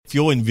if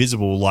you're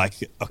invisible like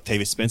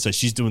Octavia Spencer,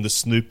 she's doing the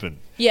snooping.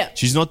 Yeah.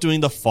 She's not doing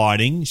the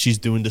fighting. She's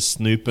doing the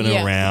snooping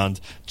around,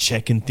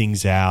 checking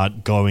things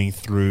out, going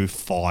through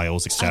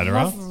files, etc.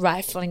 I love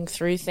rifling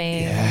through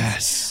things.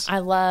 Yes. I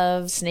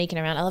love sneaking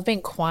around. I love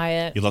being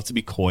quiet. You love to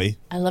be coy.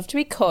 I love to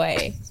be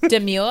coy.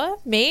 Demure?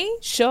 Me?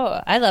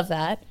 Sure. I love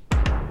that.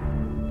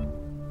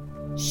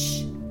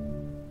 Shh.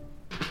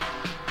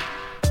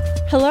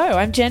 Hello,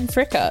 I'm Jen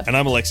Fricker. And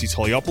I'm Alexis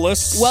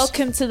Holiopoulos.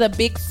 Welcome to the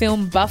Big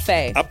Film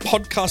Buffet. A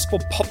podcast for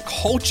pop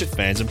culture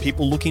fans and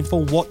people looking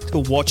for what to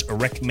watch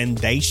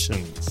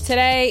recommendations.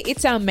 Today,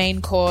 it's our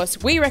main course.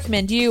 We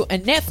recommend you a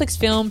Netflix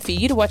film for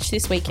you to watch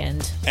this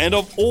weekend. And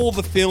of all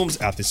the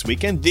films out this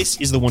weekend, this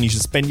is the one you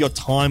should spend your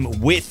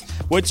time with.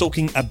 We're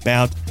talking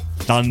about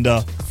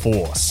Thunder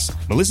Force.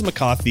 Melissa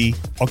McCarthy,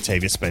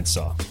 Octavia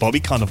Spencer, Bobby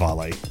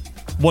Cannavale.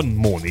 What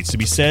more needs to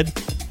be said?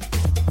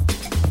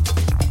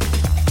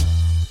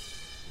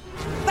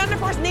 Thunder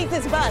Force needs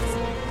this bus.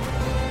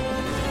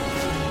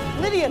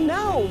 Lydia,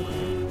 no.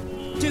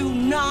 Do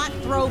not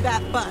throw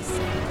that bus.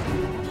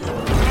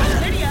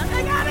 Lydia,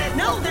 I got it.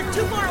 No, they're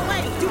too far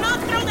away. Do not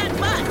throw that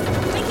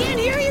bus. I can't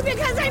hear you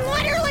because I'm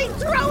literally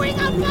throwing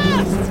a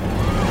bus.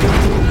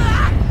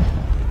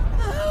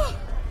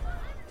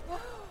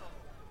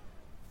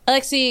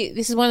 Alexi,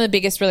 this is one of the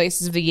biggest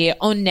releases of the year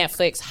on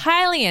Netflix.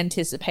 Highly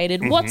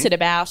anticipated. What's it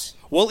about?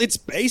 Well, it's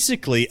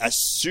basically a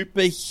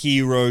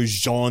superhero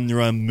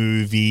genre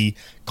movie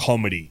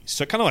comedy.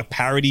 So kind of a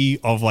parody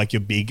of like your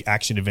big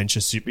action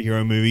adventure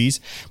superhero movies.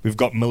 We've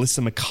got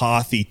Melissa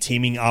McCarthy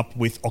teaming up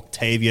with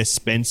Octavia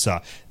Spencer.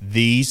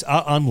 These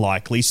are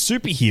unlikely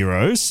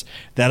superheroes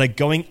that are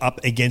going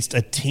up against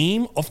a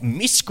team of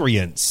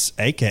miscreants,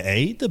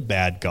 aka the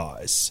bad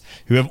guys,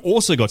 who have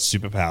also got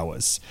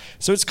superpowers.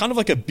 So it's kind of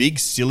like a big,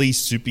 silly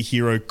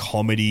superhero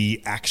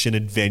comedy action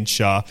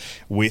adventure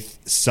with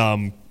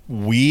some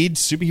weird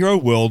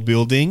superhero world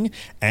building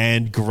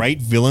and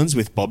great villains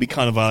with Bobby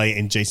Cannavale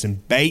and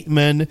Jason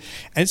Bateman. And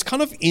it's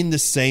kind of in the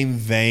same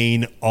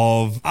vein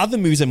of other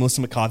movies that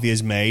Melissa McCarthy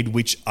has made,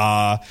 which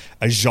are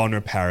a genre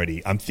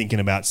parody. I'm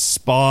thinking about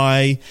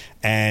Spy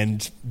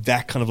and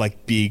that kind of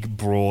like big,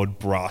 broad,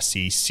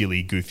 brassy,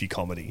 silly, goofy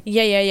comedy.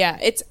 Yeah.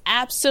 It's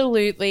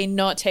absolutely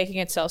not taking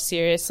itself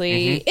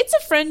seriously. It's a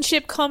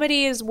friendship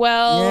comedy as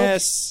well.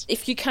 Yes.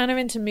 If you're kind of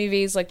into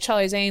movies like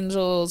Charlie's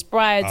Angels,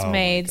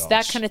 Bridesmaids,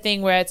 that kind of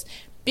thing where it's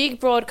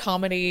big, broad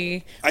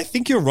comedy. I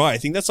think you're right. I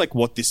think that's like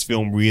what this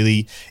film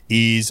really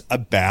is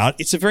about.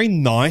 It's a very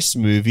nice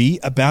movie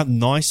about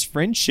nice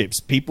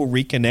friendships, people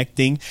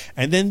reconnecting,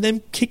 and then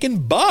them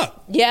kicking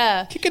butt.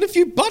 Yeah. Kicking a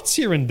few butts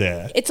here and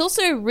there. It's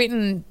also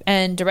written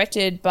and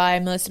directed by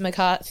Melissa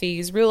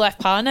McCarthy's real-life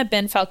partner,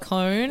 Ben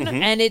Falcone,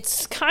 and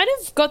it's kind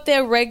of got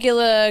their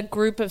regular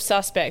group of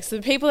suspects,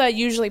 the people that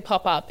usually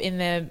pop up in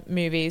their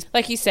movies.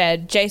 Like you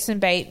said, Jason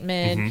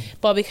Bateman,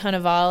 Bobby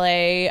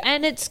Cannavale,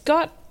 and it's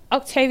got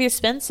Octavia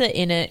Spencer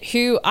in it,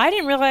 who I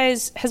didn't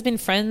realize has been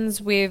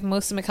friends with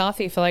Melissa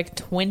McCarthy for like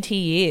 20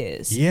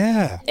 years.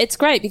 Yeah. It's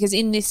great because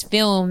in this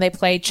film, they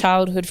play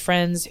childhood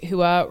friends who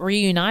are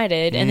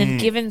reunited and then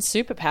given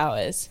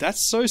superpowers.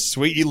 That's so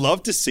sweet. You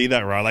love to see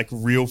that, right? Like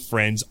real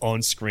friends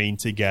on screen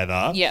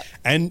together. Yep.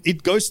 And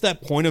it goes to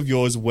that point of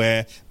yours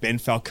where Ben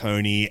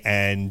Falcone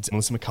and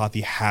Melissa McCarthy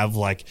have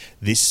like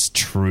this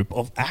troupe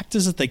of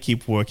actors that they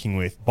keep working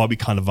with. Bobby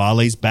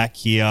Cannavale's back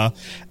here,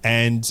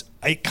 and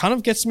it kind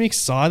of gets me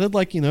excited.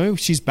 Like, you know,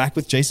 she's back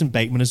with Jason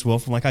Bateman as well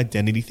from like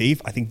Identity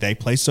Thief. I think they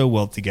play so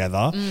well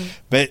together.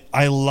 But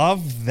I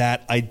love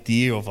that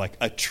idea of like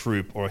a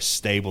troupe or a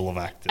stable of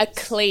actors. A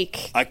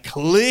clique. A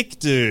clique,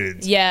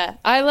 dude. Yeah,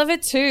 I love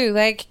it too.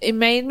 Like, it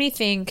made me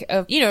think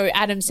of, you know,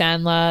 Adam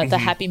Sandler, the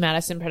Happy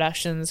Madison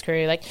Productions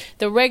crew, like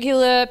the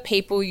regular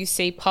people you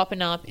see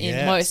popping up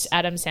in most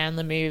Adam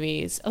Sandler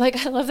movies.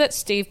 Like, I love that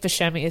Steve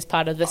Buscemi is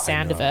part of the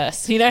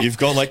Sandiverse, you know? You've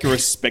got like a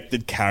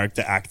respected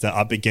character actor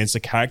up against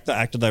a character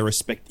actor they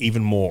respect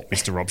even more,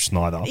 Mr. Rob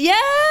Schneider.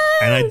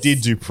 Yes! And I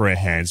did do prayer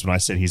hands when I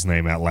said his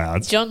name out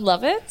loud. John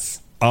Lovitz?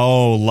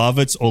 Oh, love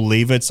it or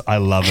leave it. I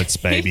love it,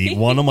 baby.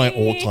 One of my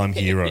all-time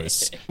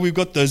heroes. We've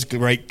got those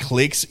great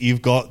cliques.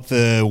 You've got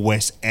the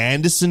Wes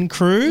Anderson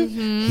crew.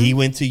 He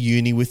went to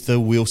uni with the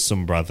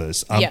Wilson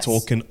brothers. I'm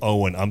talking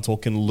Owen. I'm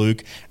talking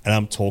Luke. And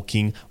I'm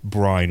talking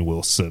Brian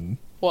Wilson.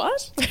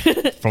 What?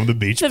 From the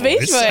Beach Boys. The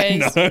Beach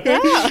Boys. No.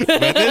 Wow.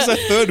 But there's a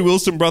third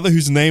Wilson brother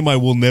whose name I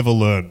will never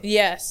learn.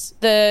 Yes.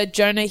 The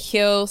Jonah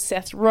Hill,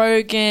 Seth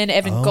Rogen,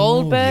 Evan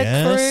Goldberg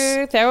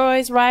crew. They're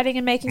always writing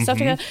and making stuff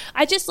together.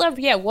 I just love,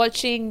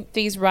 watching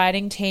these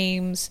writing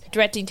teams,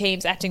 directing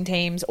teams, acting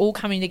teams, all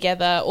coming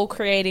together, all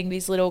creating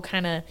these little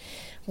kind of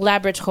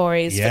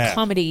laboratories for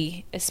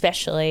comedy,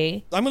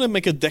 especially. I'm going to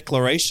make a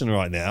declaration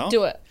right now.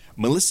 Do it.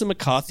 Melissa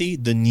McCarthy,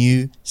 the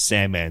new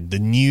Sandman, the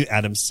new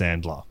Adam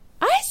Sandler.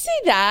 I see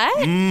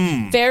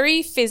that.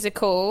 Very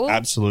physical.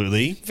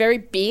 Absolutely. Very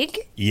big.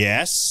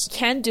 Yes.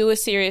 Can do a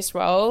serious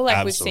role.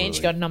 Like we've seen, Absolutely.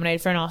 she got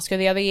nominated for an Oscar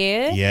the other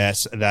year.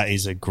 Yes, that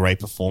is a great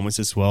performance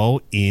as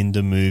well in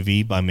the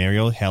movie by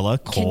Mariel Heller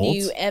called Can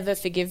You Ever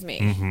Forgive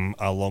Me?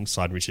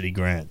 alongside Richard E.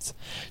 Grant.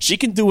 She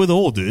can do it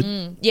all,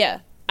 dude.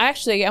 Yeah.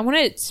 Actually, I want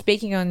to,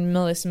 speaking on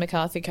Melissa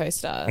McCarthy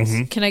co-stars,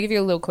 can I give you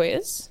a little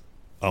quiz?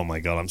 Oh my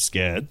God, I'm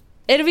scared.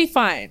 It'll be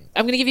fine.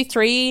 I'm going to give you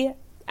 3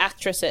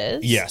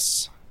 actresses.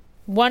 Yes.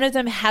 One of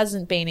them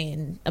hasn't been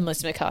in a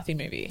Melissa McCarthy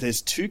movie.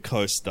 There's 2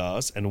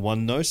 co-stars and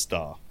 1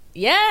 no-star.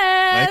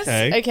 Yes.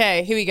 Okay.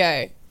 Okay, here we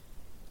go.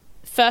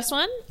 First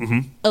one,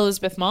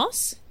 Elizabeth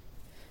Moss.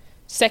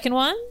 Second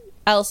one,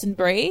 Alison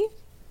Brie.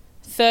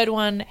 Third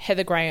one,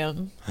 Heather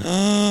Graham.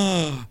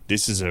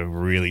 This is a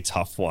really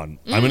tough one.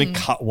 I'm going to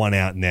cut one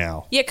out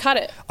now. Yeah, cut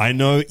it. I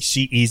know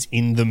she is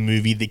in the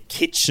movie The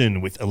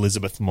Kitchen with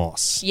Elizabeth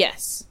Moss.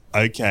 Yes.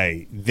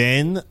 Okay,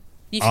 then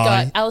You've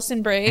got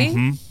Alison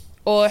Brie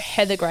or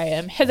Heather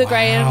Graham. Heather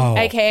Graham,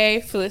 a.k.a.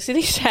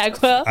 Felicity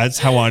Shagwell. That's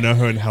how I know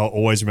her and how I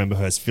always remember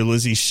her as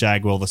Felicity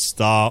Shagwell, the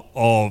star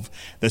of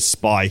The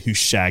Spy Who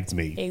Shagged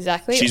Me.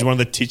 Exactly. She's one of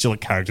the titular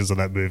characters of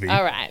that movie.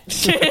 All right.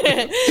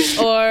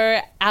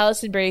 Or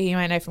Alison Brie, who you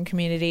might know from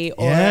Community,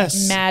 or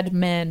Yes. Mad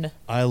Men.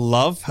 I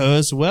love her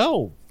as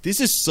well.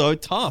 This is so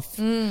tough.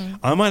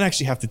 I might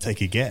actually have to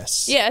take a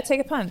guess. Yeah, take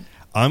a pun.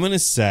 I'm going to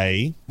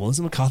say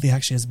Melissa McCarthy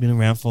actually has been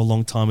around for a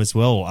long time as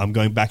well. I'm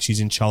going back. She's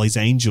in Charlie's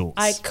Angels.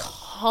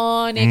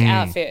 Iconic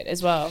outfit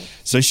as well.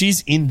 So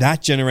she's in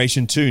that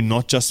generation too,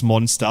 not just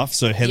modern stuff.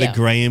 So Heather Yeah.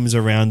 Graham's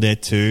around there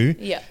too.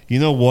 Yeah. You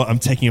know what? I'm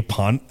taking a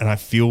punt and I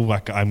feel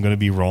like I'm going to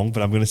be wrong,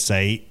 but I'm going to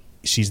say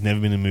she's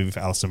never been in a movie for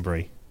Alison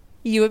Brie.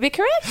 You would be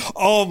correct.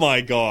 Oh my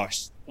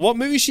gosh. What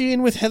movie is she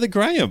in with Heather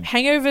Graham?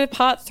 Hangover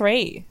Part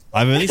 3.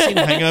 I've only seen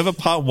Hangover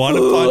Part 1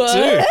 and Part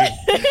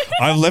 2.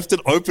 I've left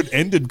it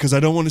open-ended because I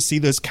don't want to see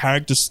those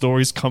character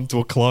stories come to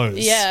a close.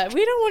 Yeah,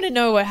 we don't want to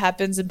know what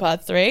happens in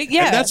Part 3.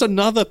 Yeah. And that's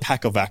another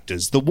pack of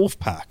actors, the Wolf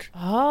Pack.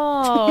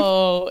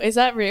 Oh, is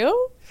that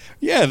real?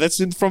 Yeah,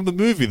 that's from the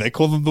movie. They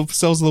call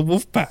themselves the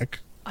Wolf Pack.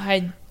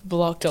 I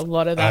blocked a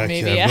lot of that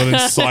movie I've out.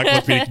 got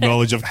encyclopedic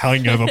knowledge of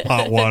Hangover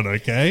Part 1,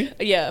 okay?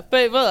 Yeah,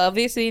 but well,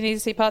 obviously you need to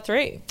see Part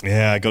 3.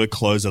 Yeah, I got to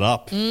close it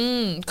up.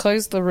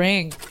 Close the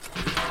ring.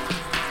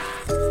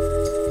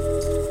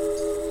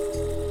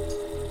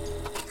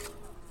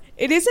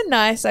 It is a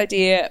nice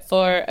idea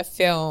for a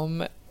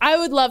film. I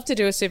would love to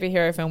do a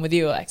superhero film with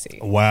you,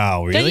 Alexi.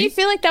 Wow, really? Don't you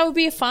feel like that would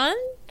be fun?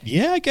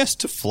 Yeah, I guess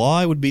to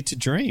fly would be to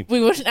dream.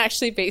 We wouldn't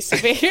actually be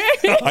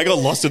superheroes. I got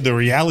lost in the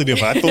reality of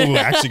it. I thought we were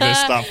actually going to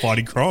start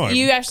fighting crime.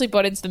 You actually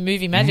bought into the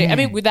movie magic. I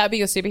mean, would that be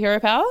your superhero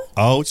power?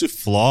 Oh, to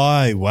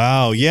fly.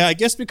 Wow. Yeah, I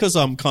guess because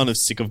I'm kind of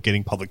sick of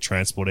getting public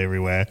transport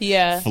everywhere.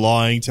 Yeah.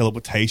 Flying,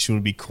 teleportation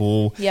would be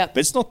cool. Yep. But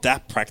it's not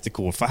that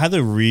practical. If I had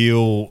a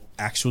real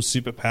actual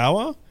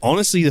superpower,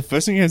 honestly, the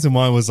first thing that came to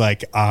mind was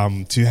like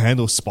to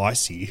handle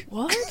spicy.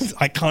 What?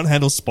 I can't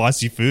handle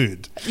spicy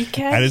food. You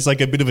can't? And it's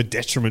like a bit of a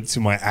detriment to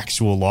my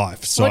actual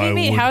life. So What do you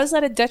mean? I would- How is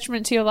that a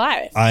detriment to your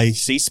life? I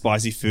see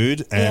spicy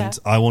food and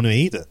Yeah. I want to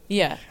eat it.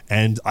 Yeah.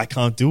 And I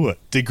can't do it.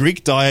 The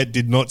Greek diet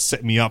did not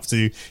set me up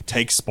to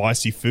take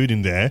spicy food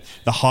in there.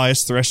 The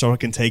highest threshold I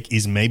can take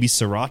is maybe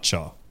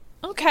sriracha.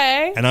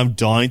 Okay. And I'm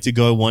dying to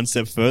go one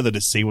step further to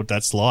see what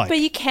that's like. But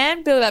you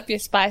can build up your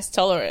spice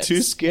tolerance.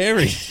 Too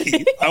scary.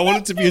 I want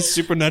it to be a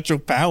supernatural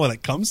power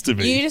that comes to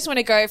me. You just want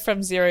to go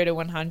from 0 to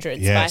 100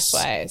 Yes,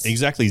 spice-wise.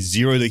 exactly.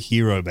 Zero to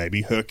hero,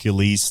 baby.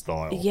 Hercules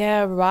style.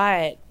 Yeah,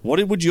 right.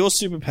 What would your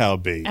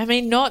superpower be? I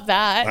mean, not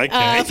that.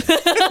 Okay.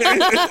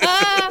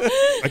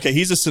 Okay,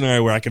 here's a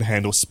scenario where I can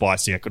handle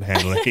spicy, I could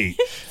handle the heat.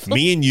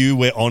 Me and you,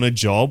 we're on a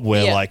job,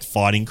 we're Yep. like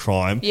fighting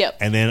crime, Yep.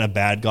 and then a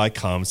bad guy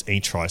comes and he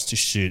tries to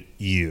shoot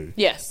you.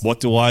 Yes. What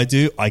do? I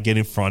get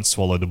in front,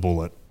 swallow the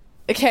bullet.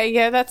 Okay,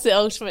 yeah, that's the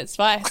ultimate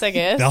spice, I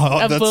guess. No,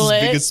 a that's bullet.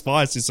 as big as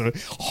spice. It's a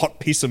hot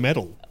piece of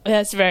metal.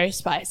 That's very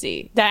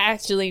spicy. That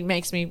actually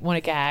makes me want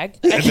to gag.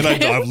 And then I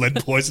die of lead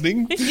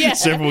poisoning Yeah.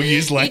 several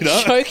years later.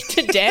 You choke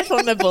to death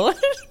on the bullet.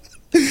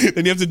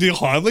 Then you have to do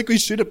Heimlich, we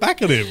shoot it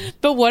back at him.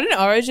 But what an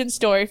origin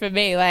story for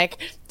me. Like,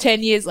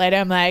 10 years later,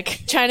 I'm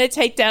like, trying to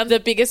take down the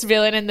biggest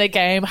villain in the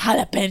game,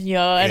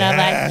 Jalapeno. And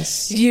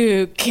Yes. I'm like,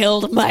 you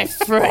killed my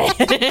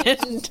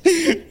friend.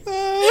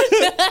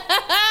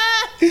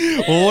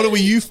 Well, what were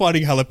you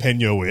fighting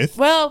Jalapeno with?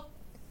 Well,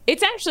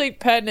 it's actually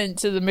pertinent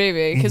to the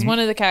movie because one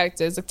of the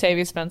characters,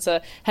 Octavia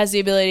Spencer, has the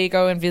ability to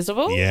go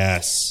invisible.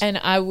 Yes. And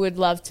I would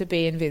love to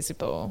be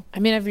invisible. I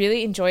mean, I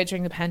really enjoyed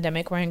during the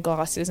pandemic wearing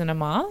glasses and a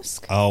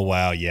mask, Oh,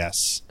 wow,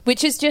 yes.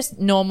 which is just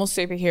normal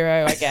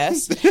superhero, I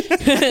guess.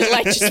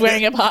 Like just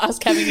wearing a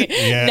mask, having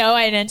Yeah. no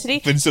identity.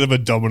 But instead of a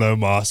domino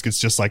mask, it's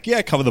just like,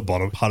 yeah, cover the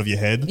bottom part of your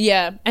head.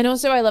 Yeah. And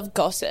also, I love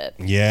gossip.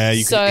 Yeah,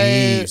 you So,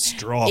 can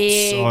eavesdrop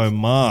so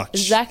much.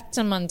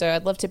 Exacto Mundo.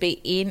 I'd love to be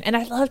in, and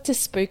I'd love to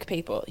spook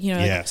people. You know,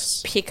 like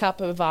Yes. pick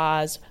up a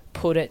vase,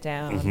 put it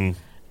down,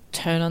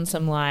 turn on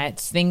some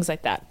lights, things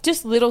like that.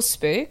 Just little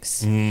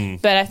spooks.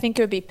 But I think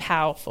it would be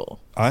powerful.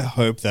 I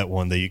hope that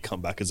one day you come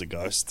back as a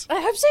ghost.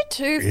 I hope so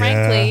too,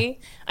 frankly.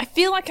 I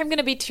feel like I'm going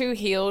to be too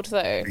healed though.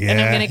 And I'm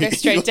Yeah. going to go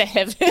straight to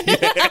heaven.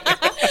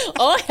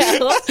 Oh,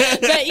 hell.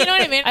 But you know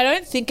what I mean? I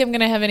don't think I'm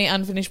going to have any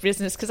unfinished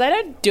business because I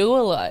don't do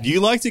a lot. You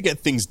like to get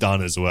things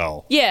done as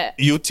well. Yeah.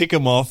 You'll tick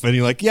them off and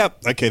you're like, yep,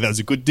 okay, that was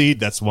a good deed.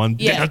 That's one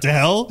down to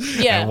hell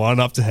and one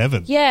up to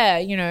heaven. Yeah,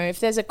 you know, if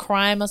there's a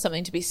crime or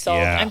something to be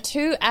solved, I'm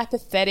too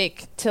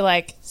apathetic to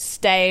like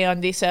stay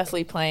on this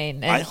earthly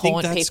plane and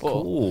haunt that's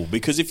people. Cool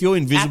because if you're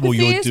invisible,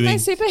 Apathy you're is doing my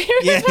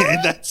superhero power?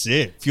 that's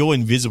it. If you're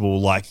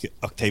invisible, like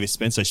Octavia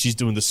Spencer, she's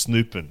doing the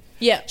snooping.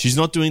 Yeah, she's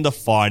not doing the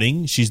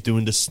fighting. She's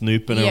doing the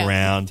snooping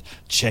around,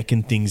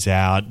 checking things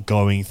out,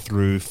 going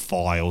through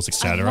files,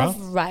 etc. I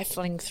love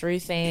rifling through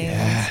things.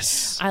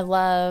 Yes, I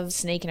love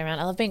sneaking around.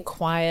 I love being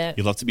quiet.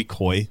 You love to be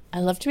coy. I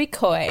love to be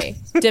coy.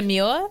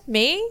 Demure?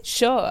 Me?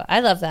 Sure.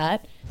 I love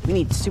that. We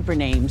need super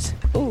names.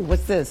 Ooh,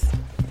 what's this?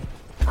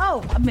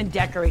 Oh, I've been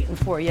decorating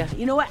for you.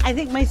 You know what? I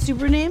think my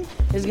super name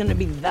is going to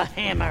be The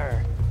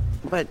Hammer.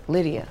 But,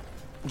 Lydia,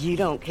 you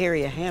don't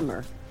carry a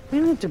hammer. We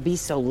don't have to be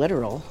so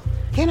literal.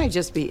 Can't I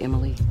just be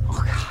Emily?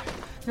 Oh, God.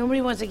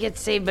 Nobody wants to get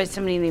saved by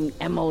somebody named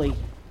Emily.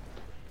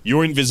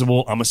 You're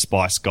invisible. I'm a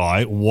spice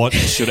guy. What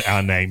should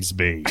our names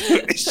be?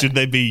 Should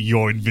they be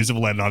You're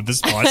Invisible and I'm the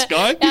Spice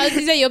Guy? Alex,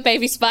 is that your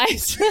baby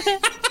spice?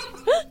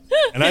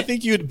 And I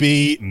think you'd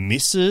be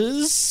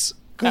Mrs.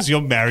 Because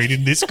you're married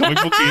in this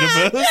comic book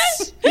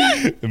universe.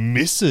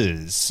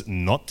 Mrs.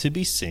 Not to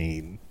be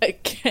seen.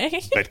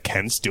 Okay. But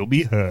can still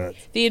be heard.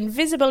 The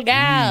invisible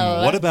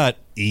gal. What about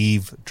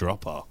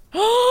eavesdropper?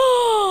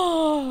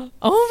 Oh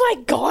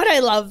my God, I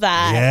love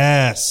that.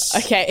 Yes.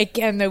 Okay,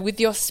 again though,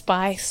 with your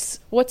spice,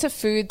 what's a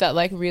food that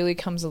like really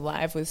comes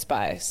alive with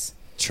spice?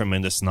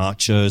 Tremendous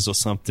nachos or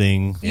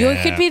something. You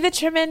could be the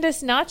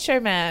tremendous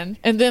nacho man.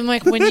 And then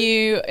like when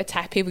you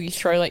attack people, you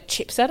throw like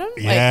chips at them.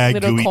 Yeah, like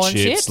little gooey corn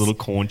chips, little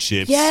corn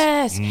chips.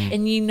 Yes.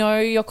 And you know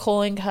your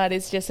calling card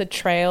is just a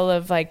trail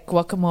of like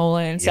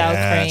guacamole and sour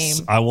cream.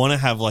 I want to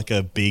have like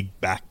a big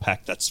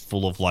backpack that's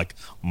full of like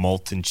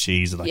molten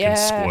cheese that I can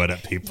squirt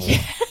at people.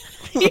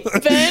 You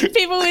burn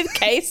people with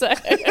queso.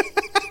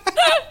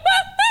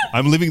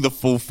 I'm living the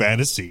full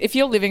fantasy. If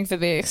you're living for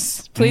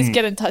this, please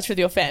get in touch with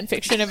your fan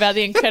fiction about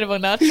the Incredible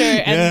Nacho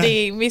and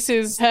the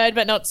Mrs. Heard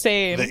But Not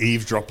Seen. The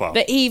eavesdropper.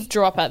 The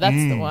eavesdropper, that's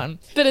the one.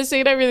 But a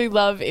scene I really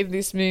love in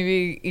this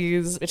movie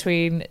is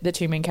between the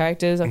two main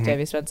characters,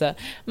 Octavia Spencer,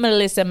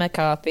 Melissa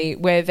McCarthy,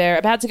 where they're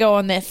about to go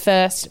on their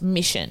first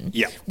mission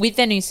with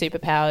their new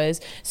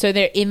superpowers. So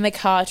they're in the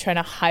car trying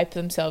to hype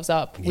themselves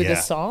up with a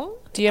song.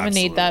 Do you ever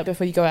need that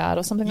before you go out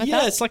or something like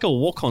that? Yeah, it's like a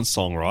walk-on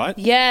song, right?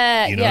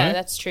 Yeah, you know? yeah,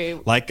 that's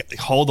true. Like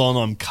Hold On,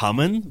 I'm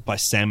Coming by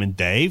Sam and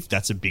Dave.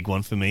 That's a big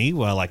one for me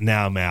where like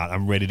now I'm out,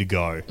 I'm ready to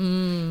go.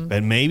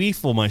 But maybe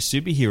for my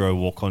superhero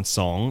walk-on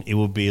song, it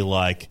would be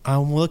like,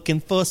 I'm looking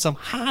for some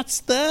hot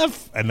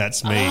stuff. And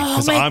that's me.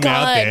 Because I'm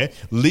out there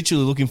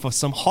literally looking for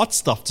some hot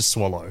stuff to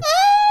swallow.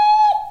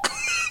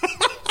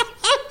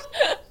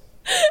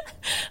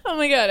 Oh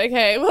my God,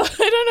 okay. Well,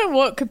 I don't know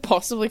what could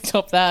possibly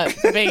top that,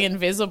 being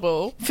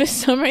invisible. For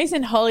some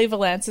reason, Holly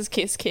Valance's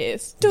Kiss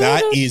Kiss.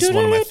 That is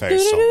one of my favorite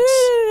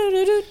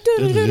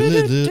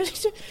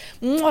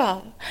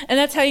songs. And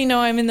that's how you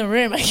know I'm in the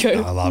room. I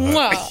go, I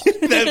love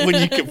it. Then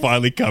when you can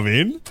finally come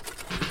in.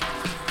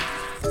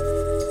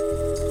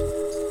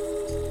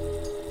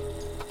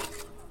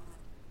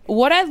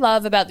 What I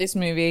love about this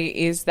movie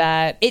is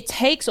that it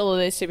takes all of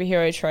those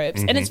superhero tropes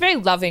and it's very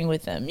loving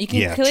with them. You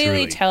can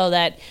clearly tell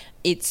that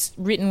it's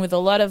written with a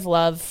lot of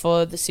love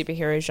for the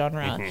superhero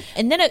genre.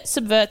 And then it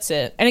subverts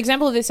it. An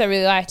example of this I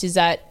really liked is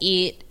that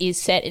it is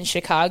set in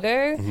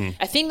Chicago.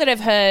 A thing that I've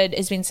heard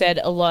has been said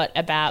a lot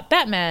about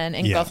Batman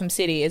and Gotham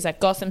City is that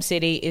Gotham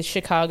City is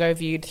Chicago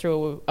viewed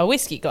through a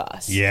whiskey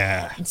glass.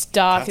 Yeah. It's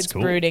dark, it's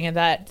brooding, and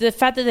that the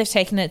fact that they've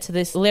taken it to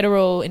this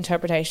literal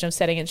interpretation of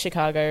setting in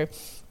Chicago,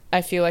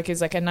 I feel like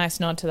is like a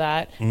nice nod to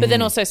that. But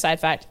then also, side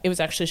fact, it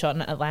was actually shot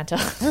in Atlanta.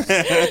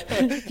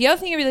 The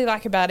other thing I really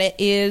like about it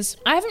is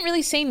I haven't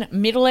really seen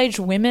middle-aged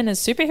women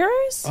as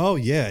superheroes. Oh,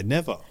 yeah,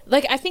 never.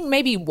 Like, I think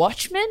maybe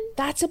Watchmen,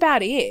 that's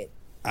about it.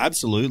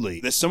 Absolutely.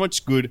 There's so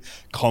much good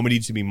comedy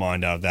to be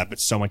mined out of that,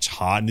 but so much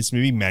heart. And this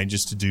movie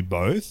manages to do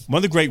both. One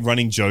of the great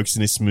running jokes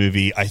in this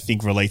movie, I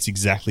think, relates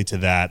exactly to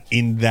that,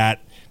 in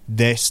that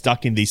they're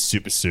stuck in these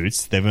super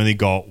suits. They've only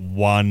got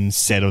one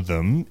set of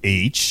them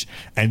each.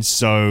 And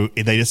so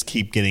they just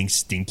keep getting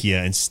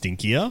stinkier and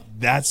stinkier.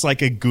 That's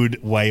like a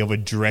good way of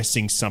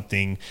addressing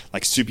something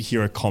like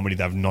superhero comedy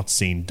that I've not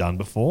seen done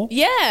before.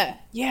 Yeah.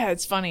 Yeah,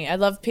 it's funny. I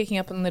love picking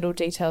up on little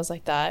details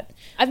like that.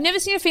 I've never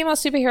seen a female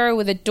superhero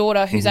with a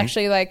daughter who's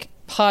actually like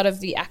part of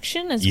the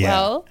action as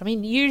well. I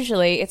mean,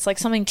 usually it's like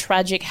something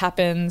tragic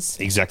happens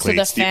to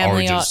the family. The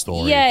origin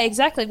story. Yeah,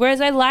 exactly. Whereas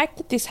I like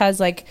that this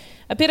has like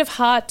a bit of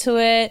heart to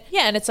it.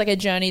 Yeah, and it's like a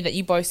journey that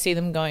you both see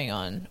them going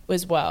on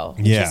as well,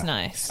 which is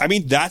nice. I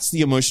mean, that's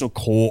the emotional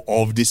core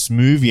of this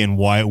movie and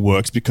why it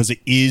works, because it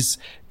is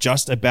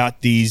just about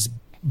these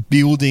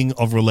building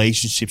of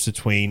relationships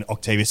between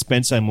Octavia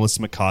Spencer and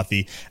Melissa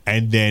McCarthy,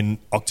 and then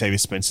Octavia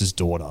Spencer's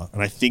daughter.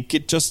 And I think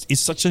it just is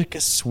such a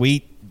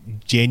sweet,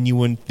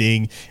 genuine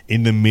thing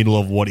in the middle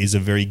of what is a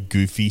very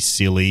goofy,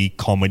 silly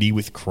comedy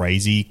with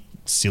crazy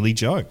silly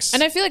jokes.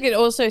 And I feel like it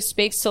also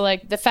speaks to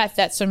like the fact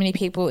that so many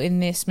people in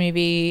this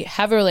movie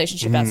have a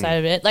relationship outside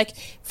of it. Like,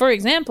 for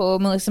example,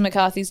 Melissa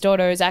McCarthy's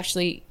daughter is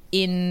actually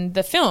in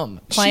the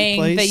film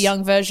playing the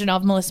young version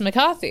of Melissa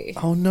McCarthy.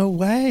 Oh, no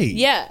way.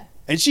 Yeah.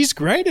 And she's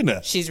great in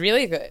it. She's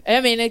really good.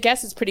 I mean, I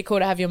guess it's pretty cool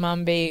to have your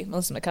mum be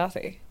Melissa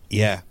McCarthy.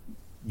 Yeah.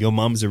 Your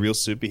mum's a real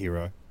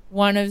superhero.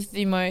 One of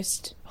the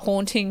most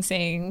haunting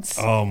scenes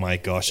Oh my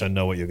gosh, I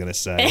know what you're going to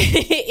say.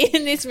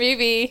 in this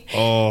movie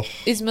Oh,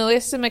 is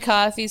Melissa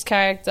McCarthy's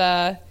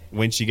character,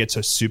 when she gets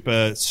her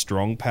super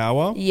strong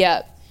power.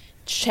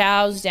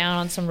 chows down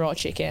on some raw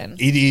chicken.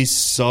 It is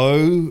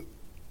so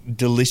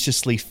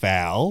deliciously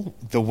foul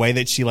the way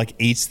that she like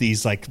eats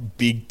these like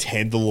big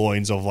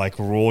tenderloins of like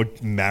raw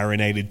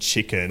marinated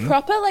chicken.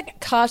 Proper like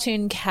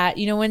cartoon cat.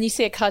 You know when you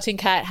see a cartoon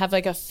cat have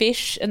like a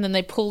fish and then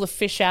they pull the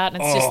fish out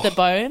and it's just the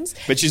bones?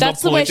 But she's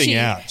That's not the way pulling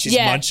anything out. She's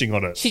munching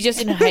on it. She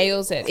just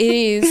inhales it. It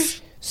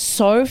is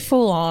so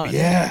full on.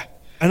 Yeah.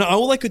 And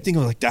all I could think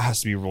of, like, that has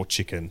to be raw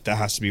chicken. That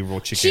has to be raw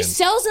chicken. She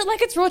sells it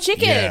like it's raw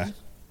chicken. Yeah.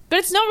 But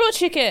it's not raw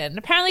chicken.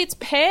 Apparently it's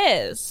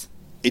pears.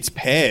 It's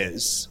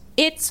pears.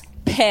 It's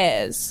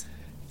pears.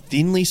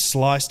 Thinly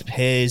sliced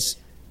pears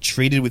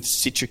treated with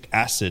citric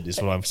acid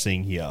is what I'm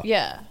seeing here.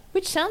 Yeah.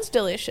 Which sounds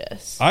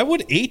delicious. I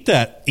would eat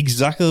that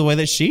exactly the way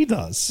that she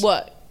does.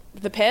 What?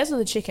 The pears or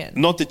the chicken?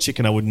 Not the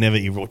chicken. I would never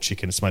eat raw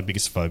chicken. It's my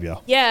biggest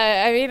phobia.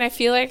 Yeah, I mean, I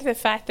feel like the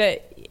fact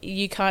that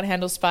you can't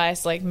handle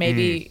spice, like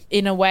maybe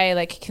in a way,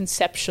 like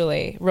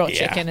conceptually, raw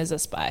chicken is a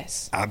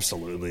spice.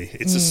 Absolutely.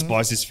 It's the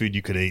spiciest food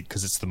you could eat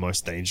because it's the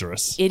most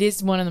dangerous. It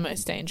is one of the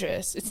most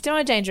dangerous. It's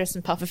more dangerous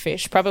than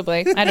pufferfish,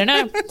 probably. I don't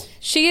know.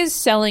 She is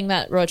selling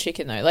that raw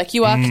chicken, though. Like,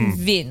 you are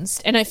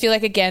convinced. And I feel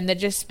like, again, that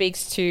just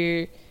speaks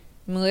to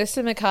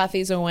Melissa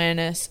McCarthy's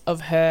awareness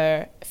of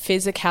her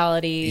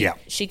physicality. Yeah.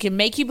 She can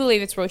make you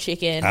believe it's raw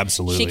chicken.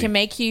 Absolutely. She can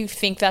make you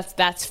think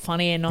that's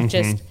funny and not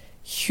just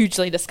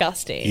hugely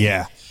disgusting.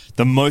 Yeah.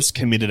 The most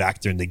committed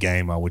actor in the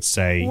game, I would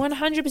say.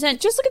 100%.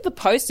 Just look at the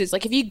posters.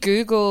 Like, if you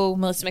Google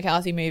Melissa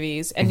McCarthy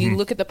movies and you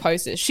look at the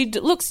posters, she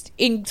looks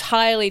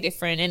entirely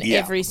different in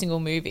every single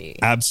movie.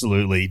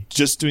 Absolutely.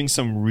 Just doing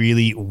some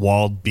really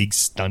wild, big,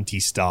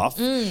 stunty stuff.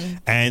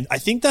 And I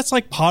think that's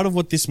like part of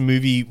what this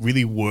movie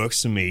really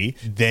works for me.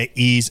 There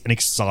is an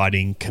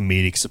exciting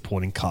comedic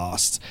supporting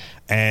cast.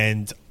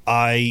 And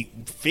I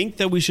think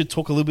that we should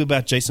talk a little bit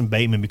about Jason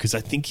Bateman because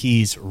I think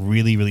he's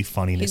really, really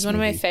funny in this movie. He's one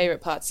of my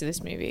favorite parts of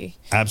this movie.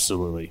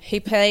 Absolutely. He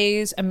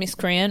plays a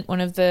miscreant,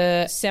 one of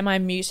the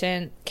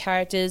semi-mutant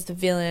characters, the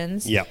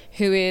villains,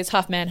 who is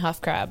half man,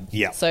 half crab.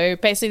 Yeah. So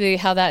basically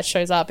how that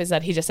shows up is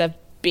that he just has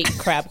big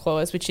crab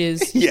claws, which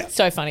is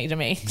so funny to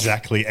me.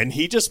 Exactly. And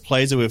he just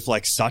plays it with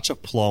like such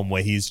aplomb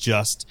where he's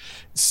just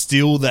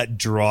still that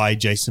dry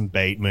Jason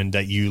Bateman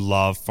that you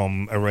love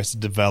from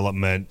Arrested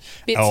Development.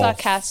 Bit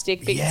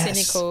sarcastic, bit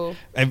cynical.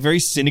 And very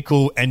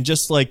cynical and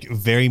just like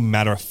very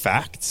matter of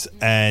fact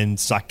and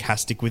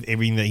sarcastic with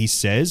everything that he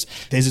says.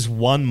 There's this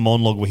one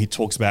monologue where he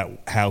talks about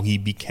how he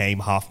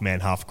became half man,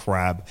 half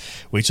crab,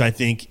 which I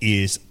think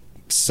is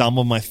some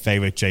of my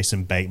favorite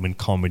Jason Bateman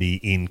comedy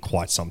in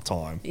quite some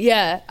time.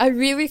 Yeah, I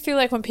really feel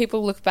like when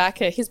people look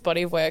back at his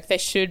body of work, they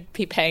should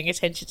be paying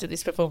attention to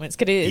this performance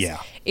because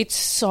it's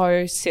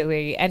so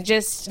silly. And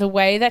just the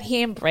way that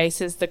he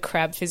embraces the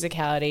crab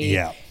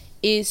physicality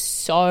is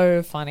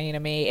so funny to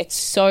me. It's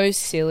so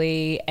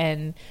silly.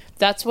 And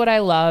that's what I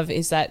love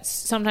is that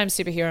sometimes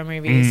superhero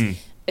movies,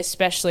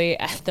 especially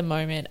at the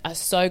moment, are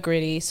so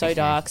gritty, so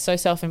dark, so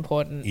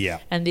self-important. Yeah.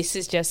 And this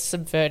is just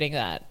subverting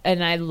that.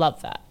 And I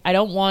love that. I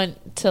don't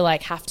want to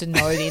like have to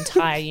know the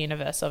entire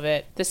universe of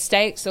it. The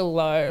stakes are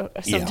low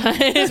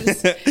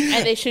sometimes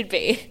and they should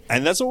be.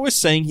 And that's what we're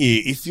saying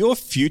here. If you're a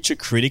future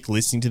critic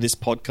listening to this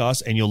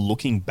podcast and you're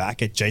looking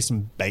back at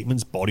Jason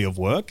Bateman's body of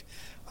work,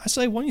 I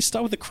say, why don't you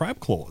start with the crab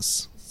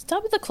claws?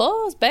 Start with the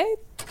claws, babe.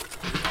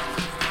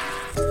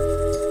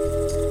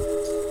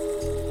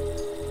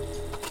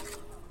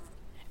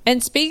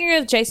 And speaking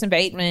of Jason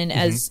Bateman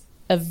as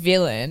a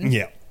villain,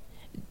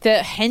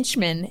 the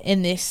henchmen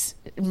in this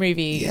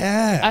movie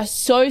are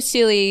so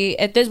silly.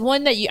 There's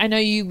one that I know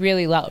you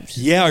really loved.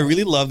 Yeah, I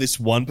really love this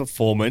one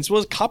performance.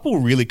 Well, a couple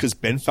really, because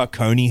Ben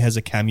Falcone has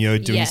a cameo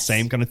doing the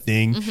same kind of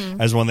thing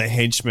as one of the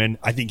henchmen.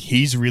 I think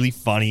he's really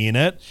funny in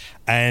it.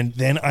 And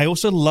then I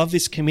also love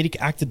this comedic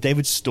actor,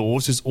 David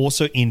Storrs, who's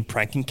also in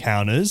Prank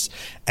Encounters.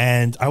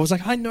 And I was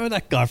like, I know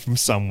that guy from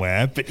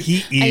somewhere, but he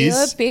is... Are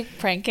you a big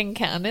Prank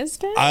Encounters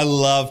fan? I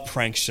love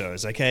prank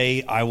shows,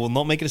 okay? I will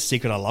not make it a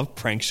secret. I love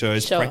prank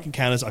shows. Sure. Prank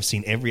Encounters, I've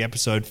seen every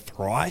episode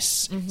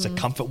thrice. It's a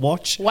comfort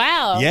watch.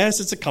 Wow. Yes,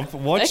 it's a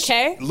comfort watch.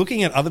 Okay.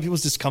 Looking at other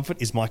people's discomfort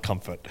is my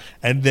comfort.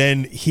 And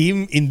then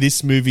him in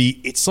this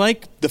movie, it's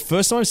like the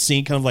first time I've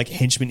seen kind of like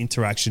henchman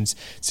interactions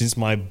since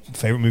my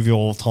favorite movie of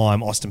all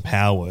time, Austin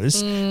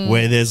Powers,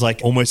 where there's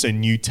like almost a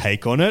new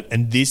take on it.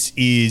 And this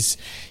is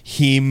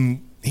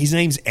him his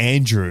name's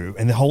Andrew,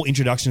 and the whole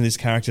introduction to this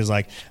character is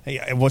like,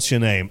 hey, what's your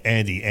name?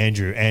 Andy,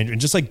 Andrew, and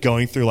just like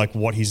going through like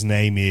what his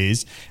name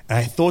is. And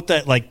I thought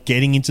that like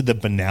getting into the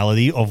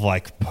banality of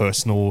like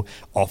personal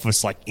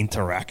office like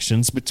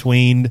interactions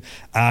between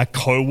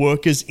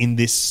co-workers in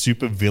this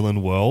super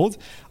villain world,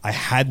 I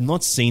had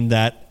not seen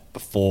that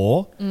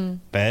before,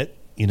 but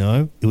you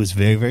know, it was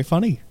very, very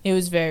funny. It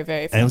was very,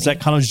 very funny. And it was that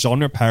kind of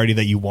genre parody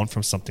that you want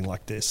from something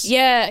like this.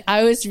 Yeah,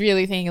 I was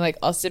really thinking like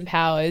Austin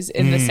Powers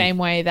in the same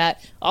way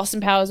that Austin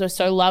Powers was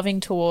so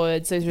loving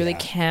towards those really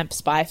camp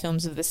spy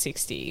films of the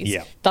 60s.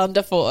 Yeah.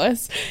 Thunder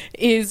Force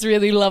is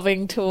really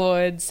loving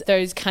towards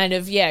those kind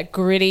of,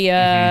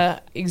 grittier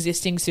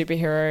existing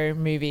superhero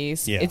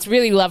movies. Yeah. It's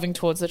really loving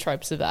towards the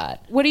tropes of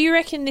that. What do you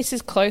reckon this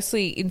is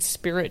closely in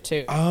spirit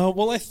to?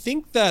 Well, I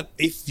think that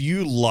if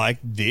you like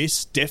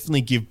this,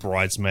 definitely give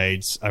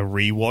Bridesmaids a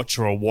rewatch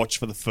or a watch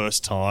for the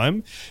first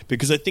time,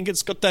 because I think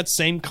it's got that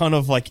same kind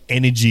of like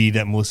energy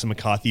that Melissa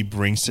McCarthy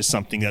brings to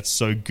something that's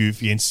so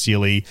goofy and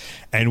silly.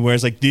 And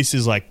whereas like this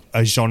is like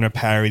a genre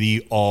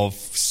parody of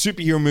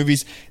superhero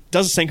movies,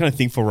 does the same kind of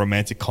thing for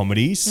romantic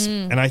comedies.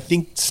 And I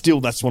think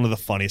still that's one of the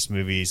funniest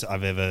movies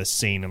I've ever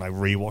seen, and I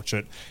rewatch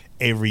it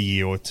every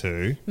year or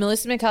two.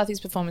 Melissa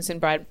McCarthy's performance in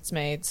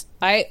Bridesmaids,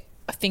 I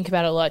think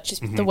about it a lot.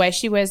 Just the way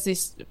she wears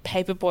this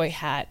paperboy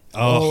hat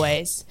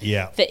always.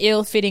 Yeah. The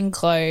ill-fitting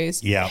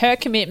clothes. Yeah. Her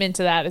commitment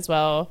to that as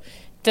well.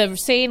 The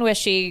scene where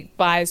she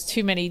buys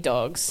too many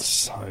dogs.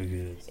 So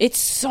good. It's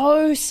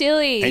so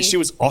silly. And she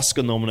was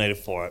Oscar nominated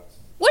for it.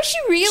 Was she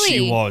really?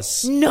 She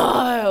was. No.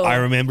 I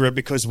remember it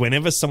because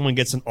whenever someone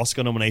gets an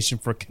Oscar nomination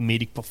for a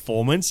comedic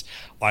performance,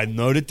 I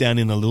note it down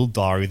in a little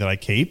diary that I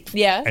keep.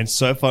 Yeah. And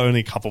so far,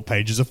 only a couple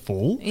pages are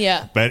full.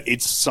 Yeah. But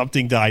it's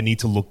something that I need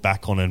to look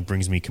back on and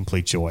brings me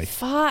complete joy.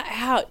 Far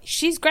out.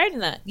 She's great in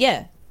that.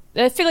 Yeah.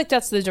 I feel like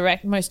that's the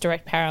most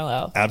direct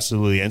parallel.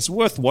 Absolutely. And it's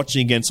worth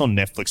watching again. It's on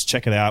Netflix.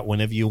 Check it out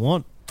whenever you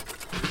want.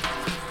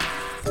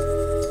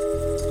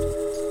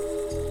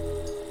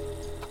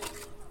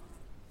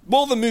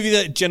 Well, the movie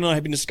that Jen and I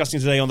have been discussing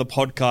today on the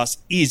podcast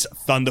is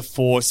Thunder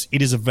Force.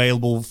 It is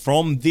available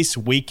from this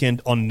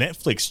weekend on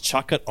Netflix.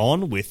 Chuck it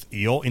on with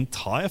your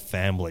entire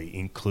family,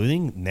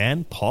 including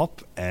Nan,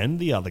 Pop, and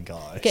the other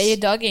guys. Get your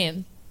dog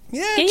in.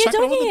 Yeah, Get your chuck it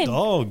dog on with in. the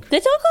dog. The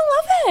dog will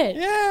love it.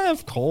 Yeah,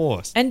 of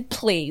course. And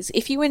please,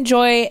 if you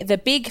enjoy the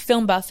Big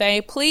Film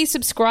Buffet, please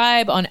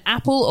subscribe on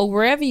Apple or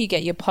wherever you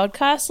get your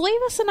podcasts.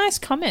 Leave us a nice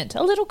comment,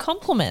 a little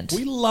compliment.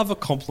 We love a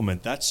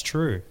compliment. That's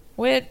true.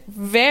 We're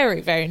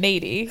very, very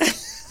needy.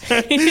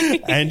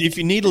 And if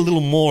you need a little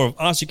more of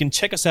us, you can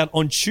check us out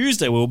on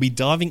Tuesday, where we'll be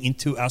diving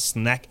into our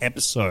snack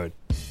episode.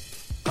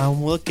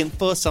 I'm looking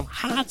for some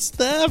hot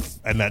stuff.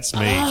 And that's me,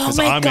 because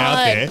my I'm out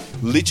God. there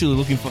literally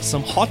looking for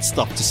some hot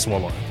stuff to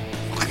swallow.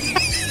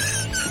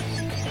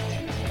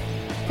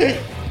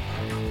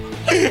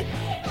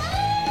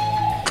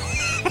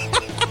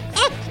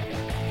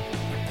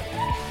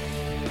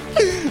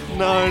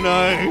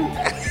 No.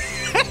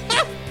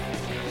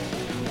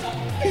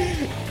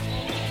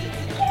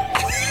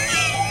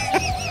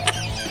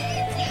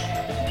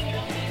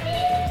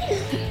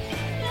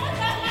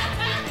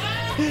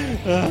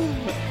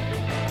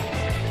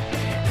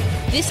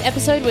 This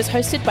episode was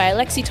hosted by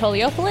Alexi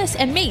Toliopoulos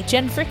and me,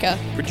 Jen Fricker.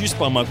 Produced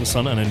by Michael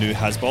Sun and Anu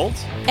Hasbold.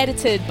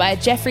 Edited by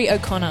Jeffrey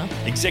O'Connor.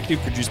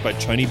 Executive produced by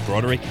Tony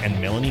Broderick and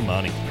Melanie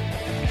Marnie.